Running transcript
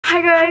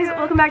Hi guys,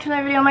 welcome back to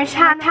another video on my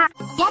channel.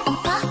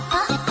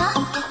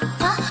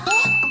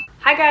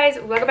 Hi guys,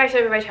 welcome back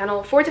to my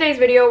channel. For today's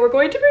video, we're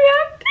going to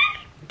react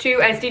to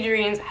NCT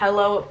Dream's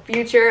Hello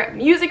Future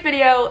music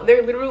video,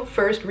 their literal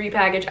first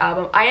repackaged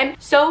album. I am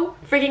so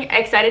freaking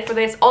excited for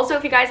this. Also,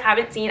 if you guys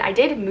haven't seen, I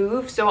did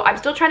move, so I'm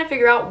still trying to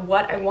figure out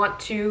what I want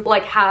to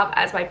like have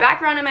as my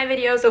background in my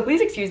video, so please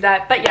excuse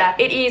that. But yeah,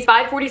 it is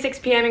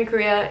 5:46 p.m. in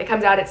Korea. It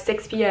comes out at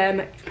 6 p.m.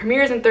 It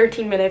premieres in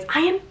 13 minutes. I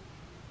am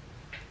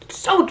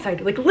so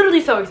excited, like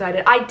literally so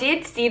excited. I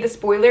did see the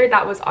spoiler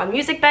that was on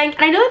Music Bank,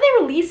 and I know that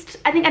they released,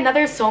 I think,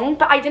 another song,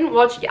 but I didn't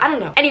watch it. I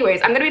don't know.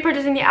 Anyways, I'm gonna be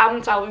purchasing the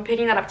album, so I'll be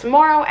picking that up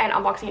tomorrow and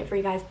unboxing it for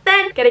you guys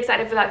then. Get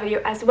excited for that video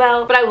as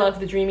well. But I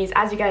love the Dreamies,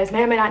 as you guys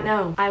may or may not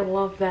know. I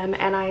love them,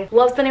 and I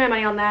love spending my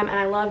money on them, and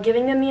I love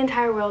giving them the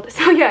entire world.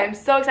 So yeah, I'm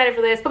so excited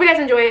for this. Hope you guys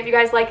enjoy it. If you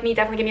guys like me,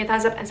 definitely give me a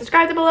thumbs up and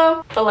subscribe down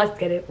below. But let's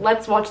get it.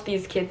 Let's watch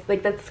these kids.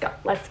 Like, let's go.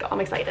 Let's go.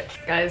 I'm excited.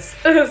 Guys,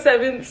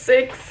 7,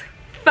 6,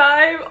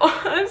 5,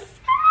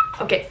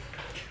 okay.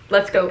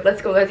 Let's go,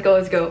 let's go, let's go,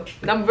 let's go.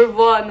 Number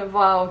 1,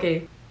 wow,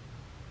 okay.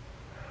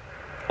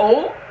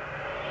 Oh?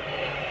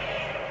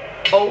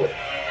 Oh?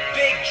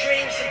 Big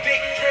dreams and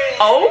big thrills.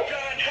 Oh?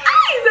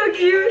 Ah, he's so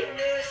cute.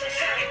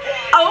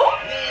 Oh?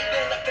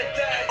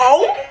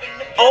 Oh?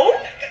 Oh?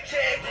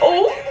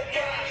 Oh?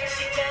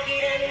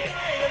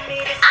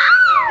 Ah!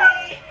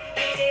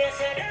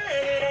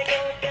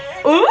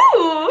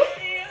 Ooh!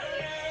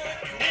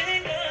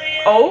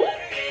 Oh?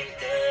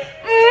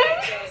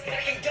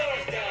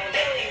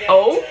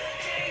 Oh?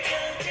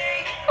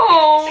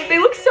 Oh, they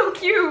look so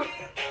cute.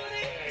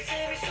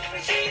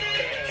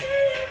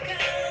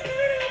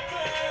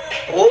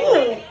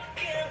 Oh!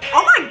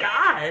 Oh my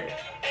god.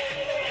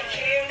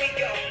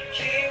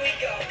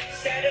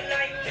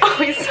 Oh,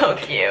 he's so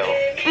cute.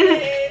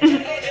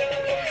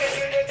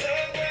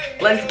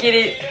 Let's get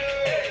it.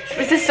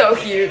 This is so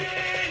cute.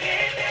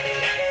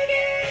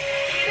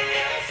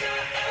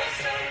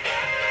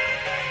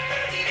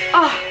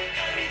 Oh,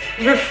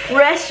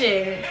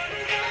 refreshing.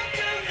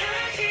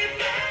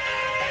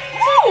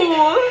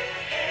 Ooh.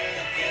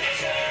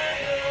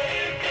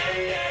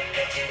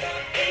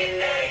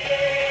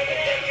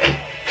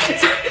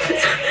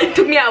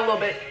 Took me out a little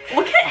bit.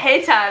 Look at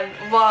haechan.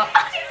 Wow.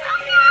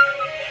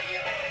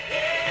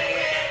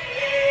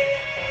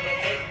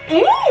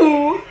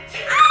 Ooh.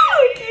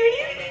 Oh,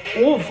 cutie.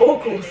 Ooh,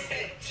 vocals.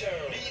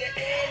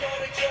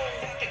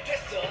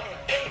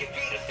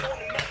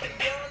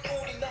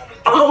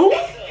 Oh.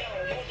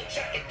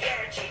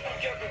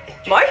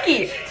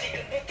 Marky.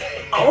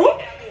 Oh.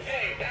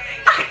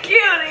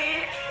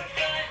 Cutie.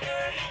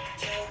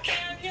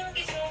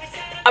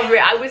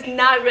 I was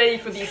not ready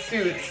for these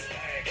suits.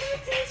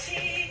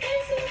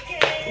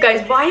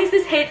 Guys, why is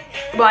this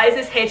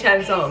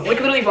haechan song? Like,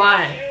 literally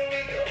why?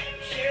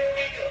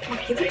 Oh,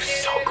 he looks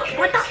so good.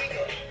 What the?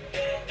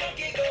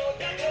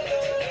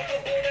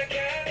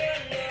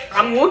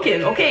 I'm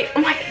looking, okay.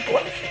 Oh my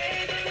god.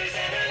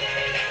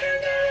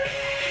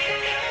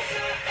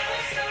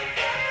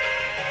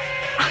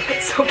 Oh,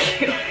 that's so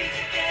cute.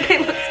 They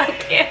look so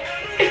cute.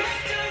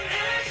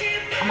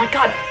 Oh my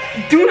god,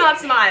 do not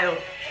smile.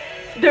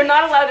 They're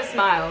not allowed to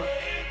smile.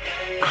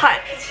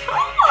 Hot.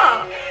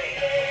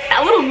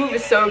 That little move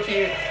is so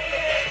cute.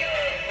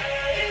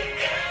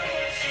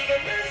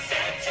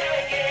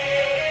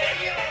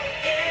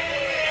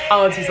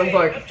 Oh, let's see some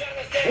part.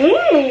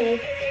 Ooh.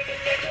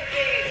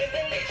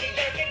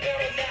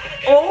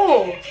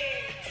 Oh.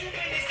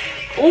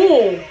 Ooh.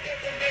 Ooh.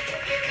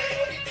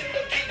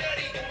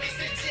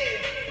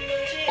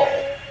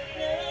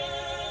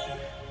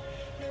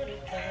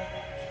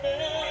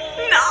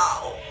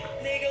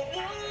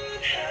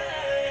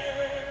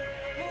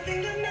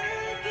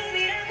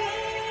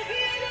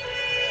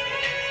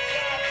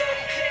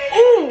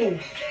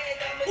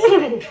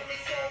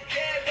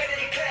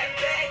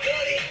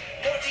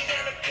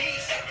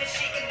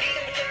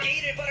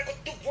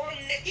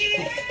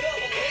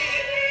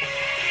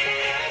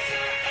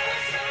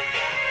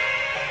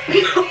 Ooh.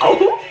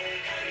 Oh,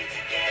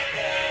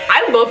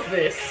 I love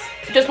this.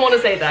 Just want to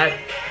say that.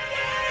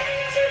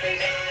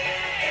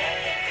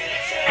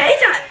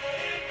 haechan.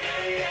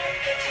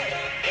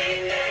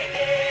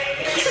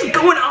 He's just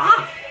going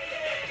off.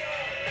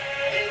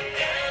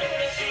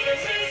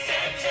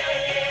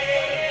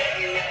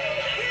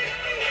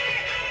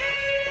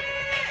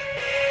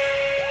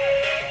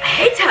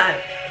 haechan.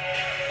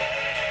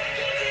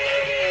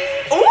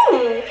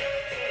 Ooh.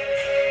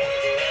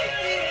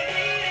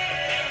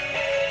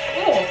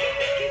 Oh.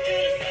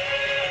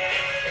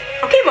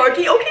 Okay,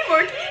 Marky. Okay,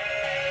 Marky.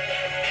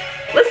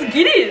 Let's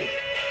get it.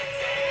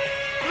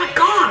 Oh my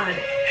god.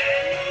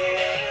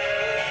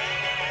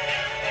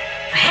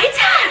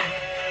 haechan.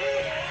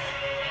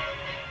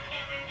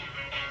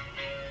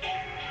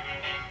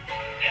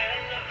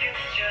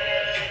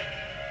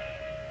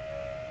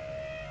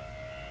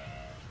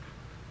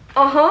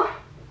 Uh-huh.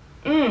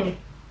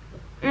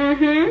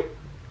 Mm-hmm.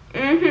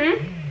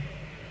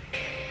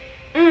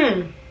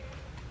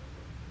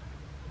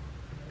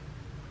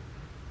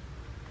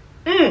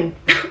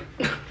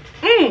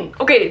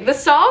 Okay, the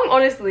song,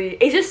 honestly,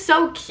 is just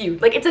so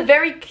cute. Like, it's a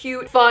very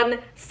cute, fun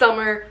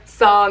summer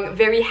song,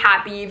 very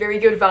happy, very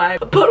good vibe.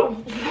 But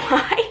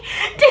why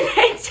did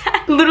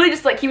haechan literally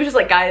just like, he was just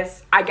like,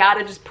 guys, I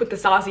gotta just put the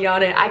saucy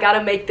on it. I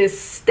gotta make this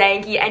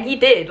stanky, and he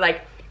did.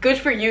 Like, good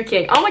for you,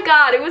 King. Oh my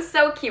god, it was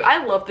so cute.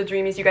 I love the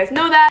Dreamies, you guys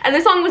know that. And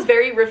this song was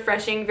very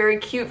refreshing, very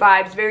cute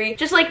vibes, very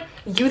just like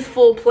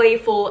youthful,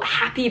 playful,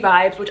 happy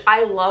vibes, which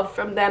I love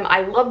from them.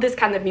 I love this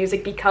kind of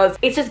music because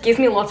it just gives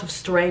me lots of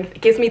strength.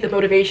 It gives me the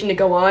motivation to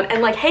go on.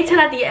 And like haechan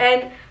at the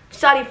end,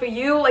 shawty for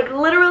you, like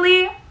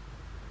literally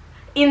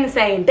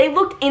insane. They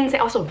looked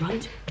insane. Also,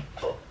 Ranjin.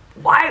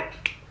 Why?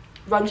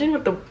 Ranjin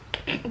with the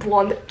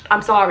blonde.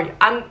 I'm sorry.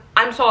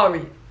 I'm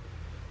sorry.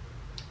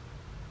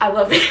 I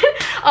love it.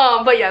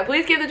 But yeah,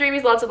 please give the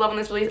Dreamies lots of love on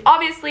this release.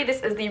 Obviously,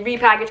 this is the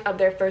repackage of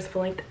their first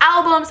full-length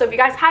album, so if you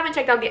guys haven't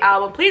checked out the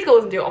album, please go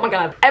listen to it. Oh my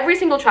god, every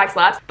single track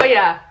slaps. But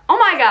yeah, oh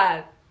my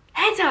god,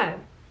 haechan.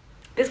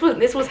 This one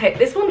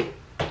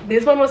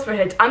was for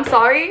haechan. I'm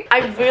sorry.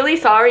 I'm really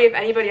sorry if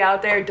anybody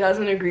out there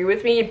doesn't agree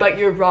with me, but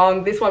you're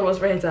wrong. This one was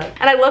for haechan.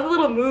 And I love the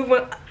little move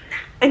when.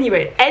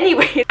 Anyway,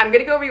 I'm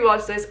gonna go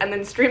rewatch this and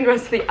then stream the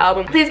rest of the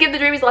album. Please give the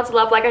Dreamies lots of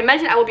love. Like I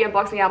mentioned, I will be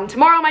unboxing the album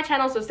tomorrow on my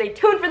channel, so stay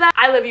tuned for that.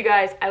 I love you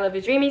guys. I love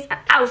you, Dreamies, and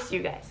I will see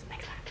you guys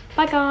next time.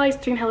 Bye guys.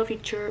 Dream Hello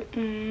Future.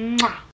 Mwah.